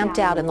still camped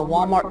out in the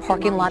Walmart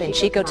parking lot in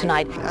Chico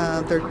tonight.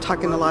 They're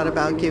talking a lot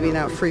about giving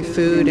out free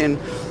food and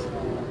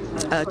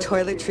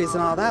toiletries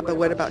and all that, but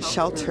what about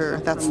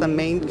shelter? That's the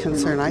main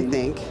concern, I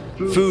think.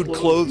 Food,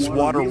 clothes,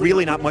 water,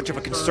 really not much of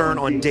a concern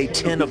on day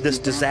 10 of this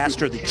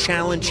disaster. The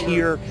challenge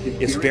here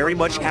is very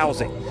much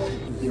housing.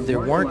 There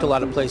weren't a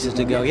lot of places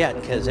to go yet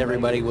because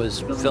everybody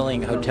was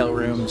filling hotel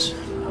rooms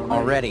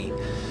already.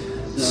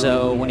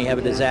 So when you have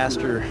a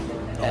disaster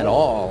at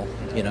all,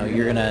 you know,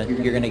 you're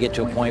gonna get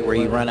to a point where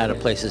you run out of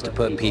places to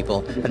put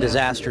people. A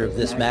disaster of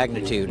this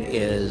magnitude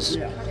is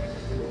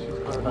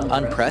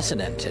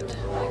unprecedented.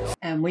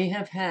 And we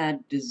have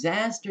had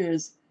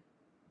disasters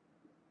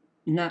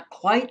not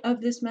quite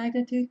of this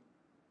magnitude.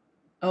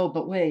 Oh,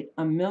 but wait,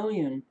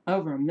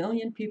 over a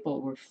million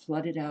people were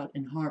flooded out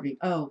in Harvey.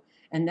 Oh,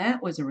 and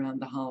that was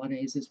around the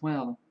holidays as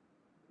well.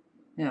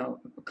 Now,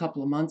 a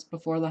couple of months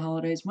before the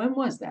holidays. When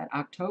was that?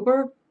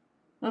 October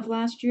of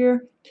last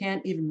year?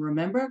 Can't even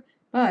remember.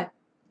 But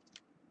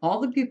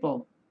all the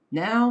people,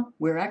 now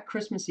we're at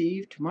Christmas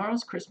Eve.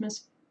 Tomorrow's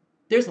Christmas.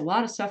 There's a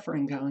lot of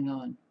suffering going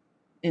on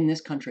in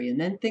this country. And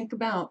then think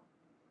about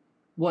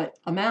what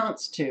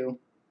amounts to,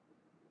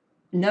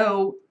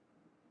 no,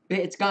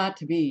 it's got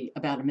to be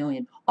about 1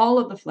 million. All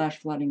of the flash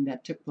flooding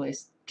that took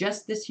place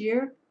just this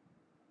year.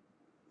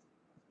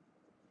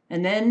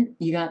 And then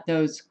you got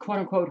those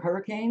quote-unquote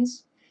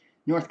hurricanes,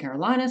 North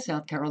Carolina,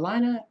 South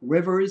Carolina,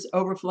 rivers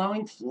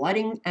overflowing,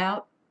 flooding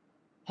out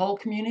whole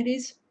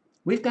communities.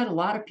 We've got a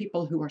lot of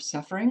people who are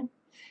suffering.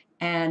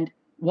 And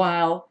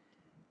while,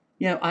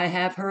 you know, I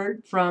have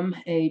heard from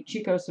a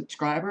Chico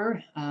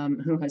subscriber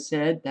who has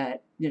said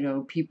that, you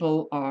know,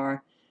 people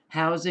are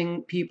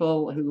housing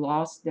people who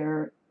lost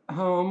their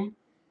home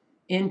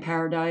in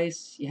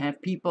Paradise. You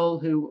have people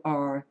who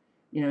are,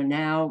 you know,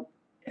 now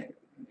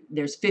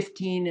there's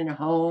 15 in a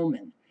home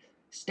and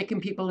sticking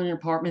people in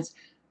apartments.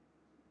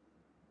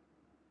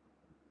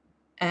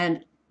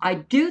 And I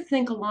do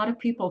think a lot of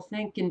people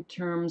think in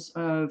terms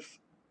of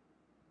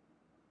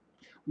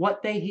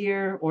what they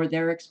hear or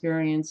their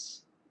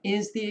experience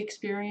is the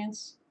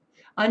experience,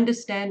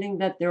 understanding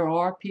that there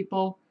are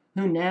people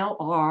who now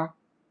are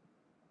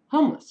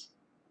homeless.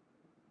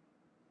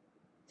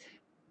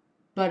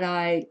 But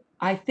I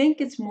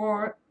think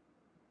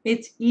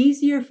it's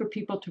easier for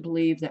people to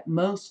believe that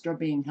most are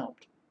being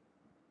helped.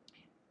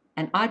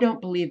 And I don't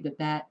believe that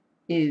that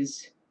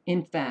is,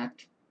 in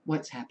fact,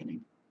 what's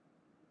happening.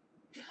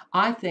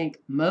 I think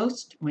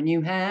most, when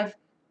you have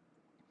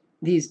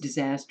these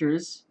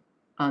disasters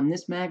on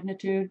this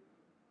magnitude,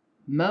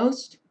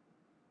 most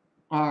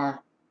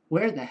are,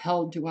 where the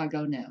hell do I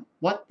go now?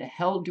 What the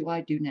hell do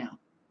I do now?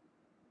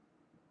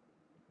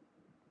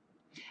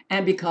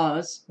 And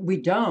because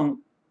we don't,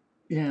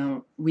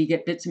 we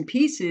get bits and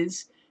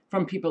pieces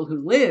from people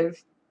who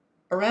live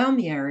around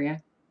the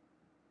area,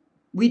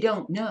 we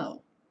don't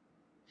know.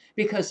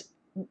 Because,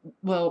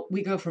 well,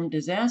 we go from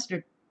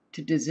disaster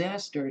to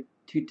disaster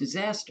to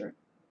disaster.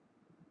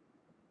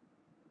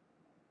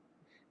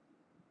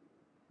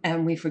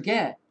 And we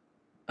forget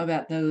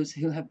about those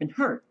who have been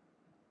hurt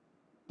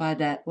by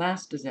that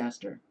last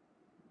disaster,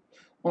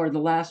 or the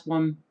last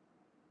one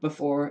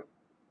before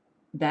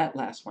that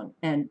last one,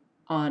 and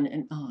on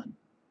and on.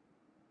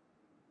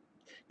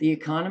 The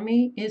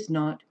economy is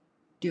not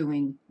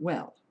doing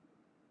well.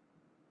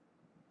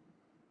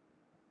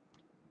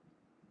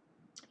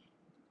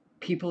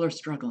 People are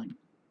struggling.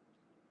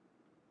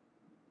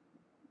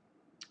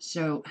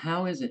 So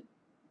how is it?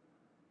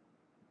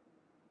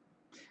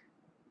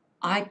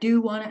 I do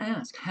want to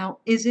ask, how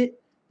is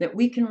it that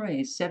we can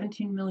raise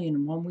 $17 million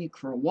in 1 week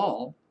for a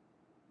wall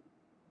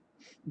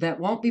that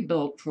won't be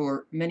built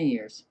for many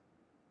years,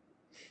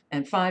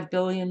 and $5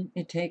 billion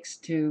it takes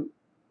to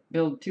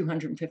build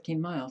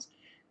 215 miles,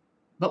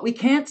 but we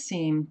can't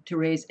seem to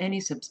raise any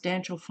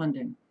substantial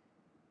funding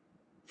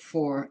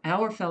for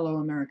our fellow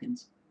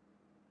Americans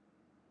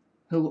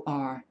who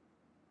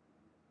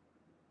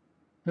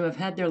have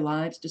had their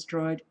lives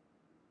destroyed,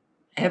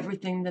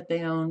 everything that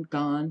they own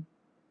gone?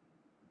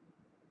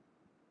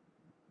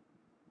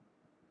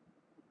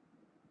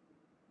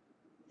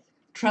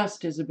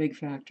 Trust is a big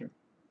factor.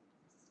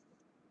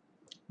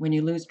 When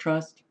you lose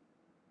trust,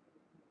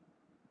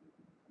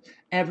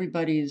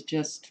 everybody is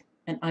just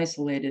an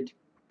isolated,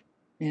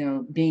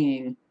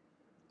 being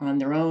on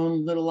their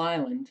own little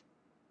island,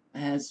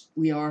 as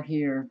we are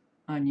here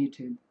on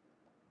YouTube,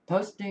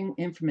 posting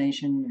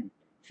information and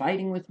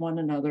fighting with one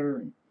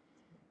another.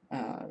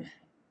 And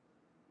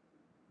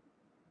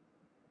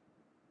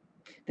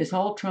this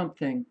whole Trump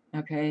thing,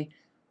 okay,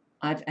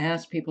 I've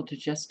asked people to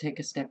just take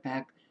a step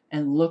back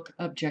and look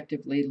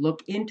objectively,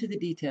 look into the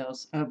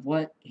details of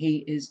what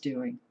he is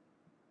doing.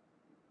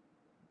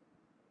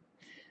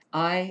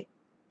 I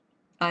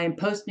am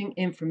posting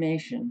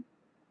information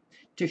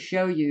to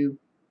show you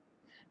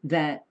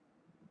that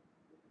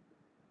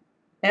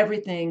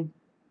everything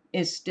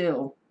is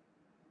still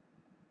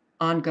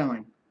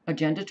ongoing.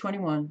 Agenda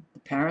 21, the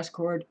Paris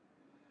Accord,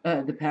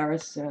 the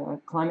Paris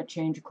Climate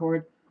Change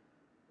Accord,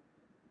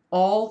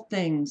 all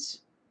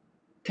things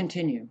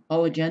continue.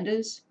 All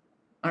agendas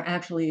are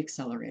actually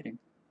accelerating.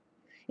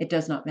 It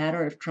does not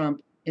matter if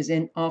Trump is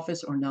in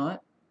office or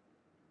not.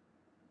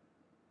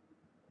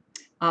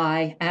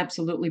 I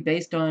absolutely,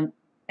 based on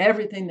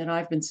everything that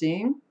I've been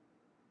seeing,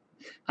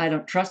 I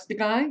don't trust the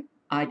guy.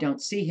 I don't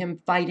see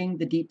him fighting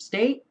the deep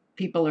state.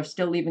 People are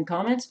still leaving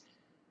comments.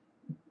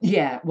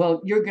 Yeah,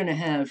 well, you're going to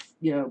have,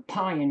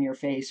 pie in your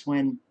face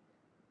when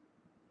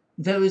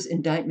those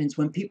indictments,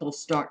 when people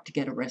start to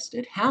get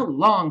arrested. How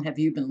long have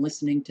you been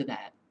listening to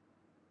that?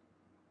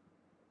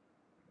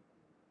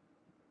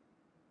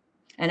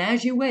 And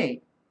as you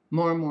wait,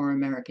 more and more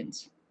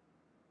Americans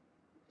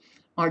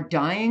are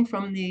dying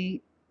from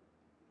the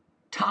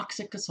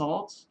toxic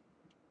assaults.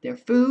 Their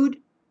food,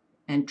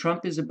 and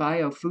Trump is a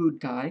bio-food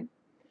guy.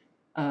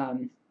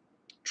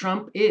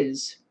 Trump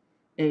is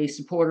a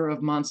supporter of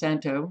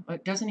Monsanto.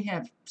 Doesn't he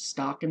have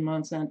stock in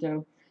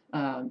Monsanto?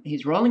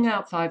 He's rolling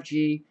out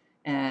 5G,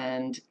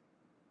 and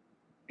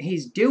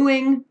he's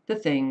doing the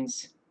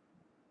things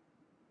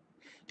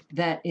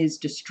that is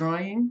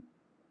destroying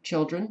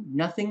children.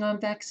 Nothing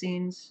on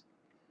vaccines.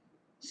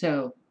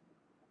 So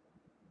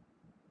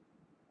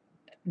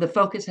the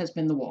focus has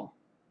been the wall.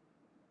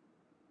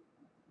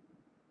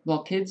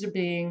 While kids are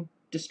being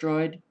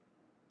destroyed,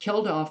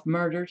 killed off,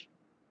 murdered,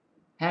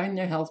 having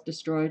their health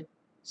destroyed,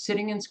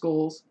 sitting in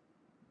schools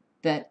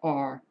that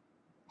are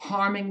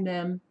harming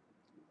them,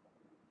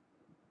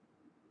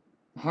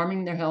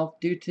 harming their health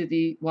due to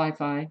the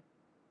Wi-Fi,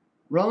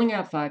 rolling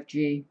out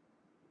 5G,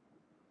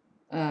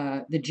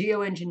 the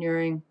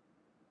geoengineering,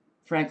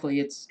 frankly,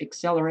 it's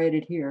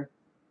accelerated here.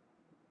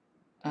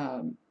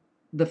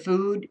 The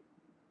food,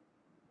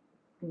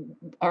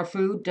 our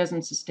food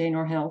doesn't sustain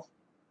our health,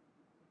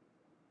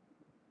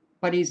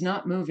 but he's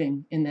not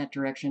moving in that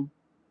direction.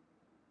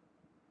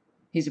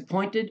 He's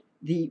appointed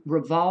the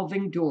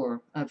revolving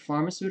door of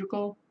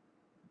pharmaceutical,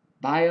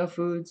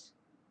 biofoods,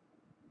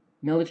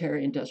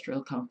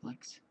 military-industrial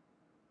complex.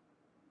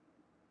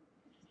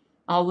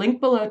 I'll link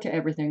below to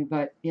everything,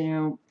 but,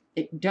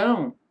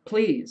 don't,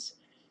 please.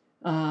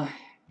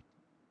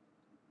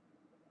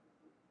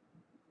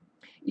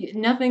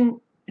 Nothing,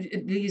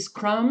 these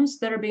crumbs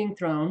that are being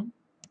thrown,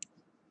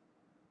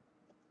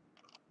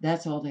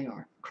 that's all they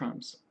are,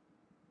 crumbs.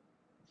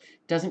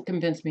 Doesn't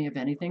convince me of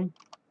anything.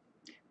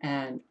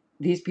 And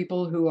these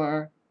people who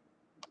are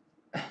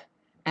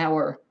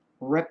our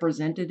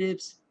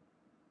representatives,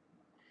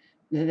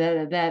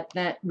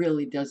 that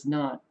really does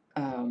not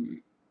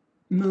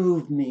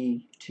move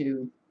me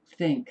to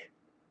think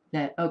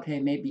that,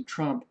 okay, maybe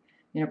Trump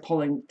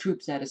pulling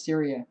troops out of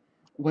Syria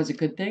was a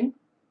good thing.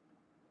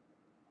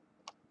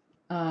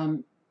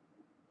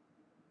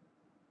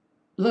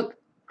 Look,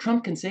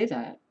 Trump can say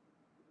that.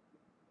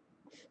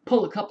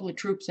 Pull a couple of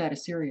troops out of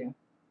Syria.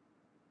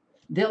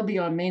 They'll be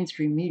on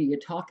mainstream media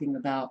talking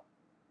about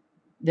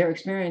their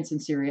experience in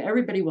Syria.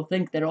 Everybody will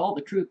think that all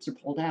the troops are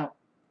pulled out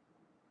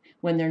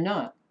when they're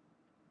not.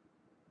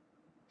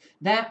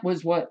 That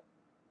was what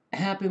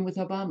happened with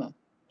Obama.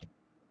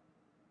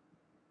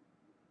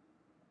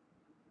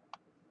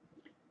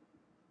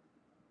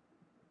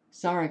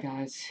 Sorry,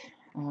 guys.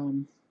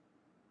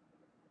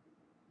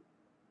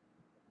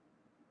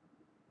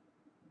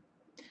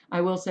 I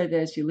will say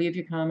this, you leave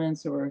your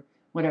comments or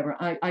whatever.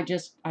 I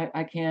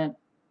can't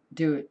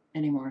do it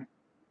anymore.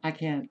 I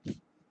can't.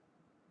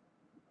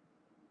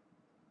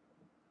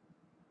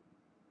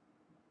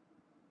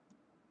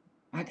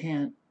 I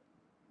can't.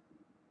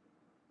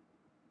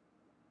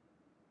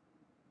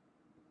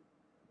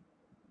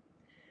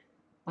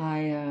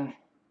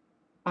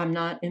 I'm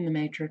not in the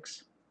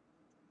matrix.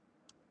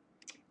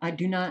 I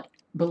do not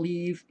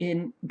believe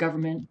in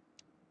government.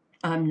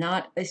 I'm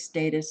not a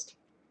statist.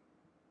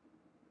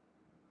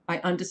 I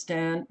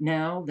understand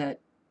now that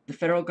the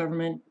federal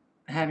government,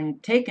 having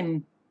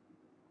taken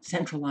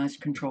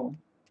centralized control,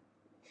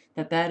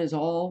 that is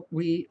all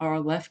we are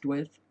left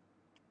with.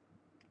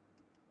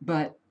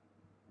 But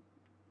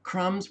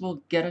crumbs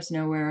will get us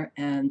nowhere,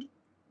 and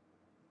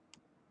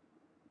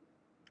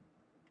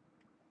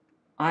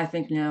I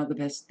think now the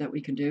best that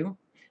we can do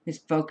is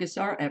focus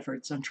our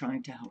efforts on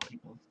trying to help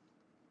people.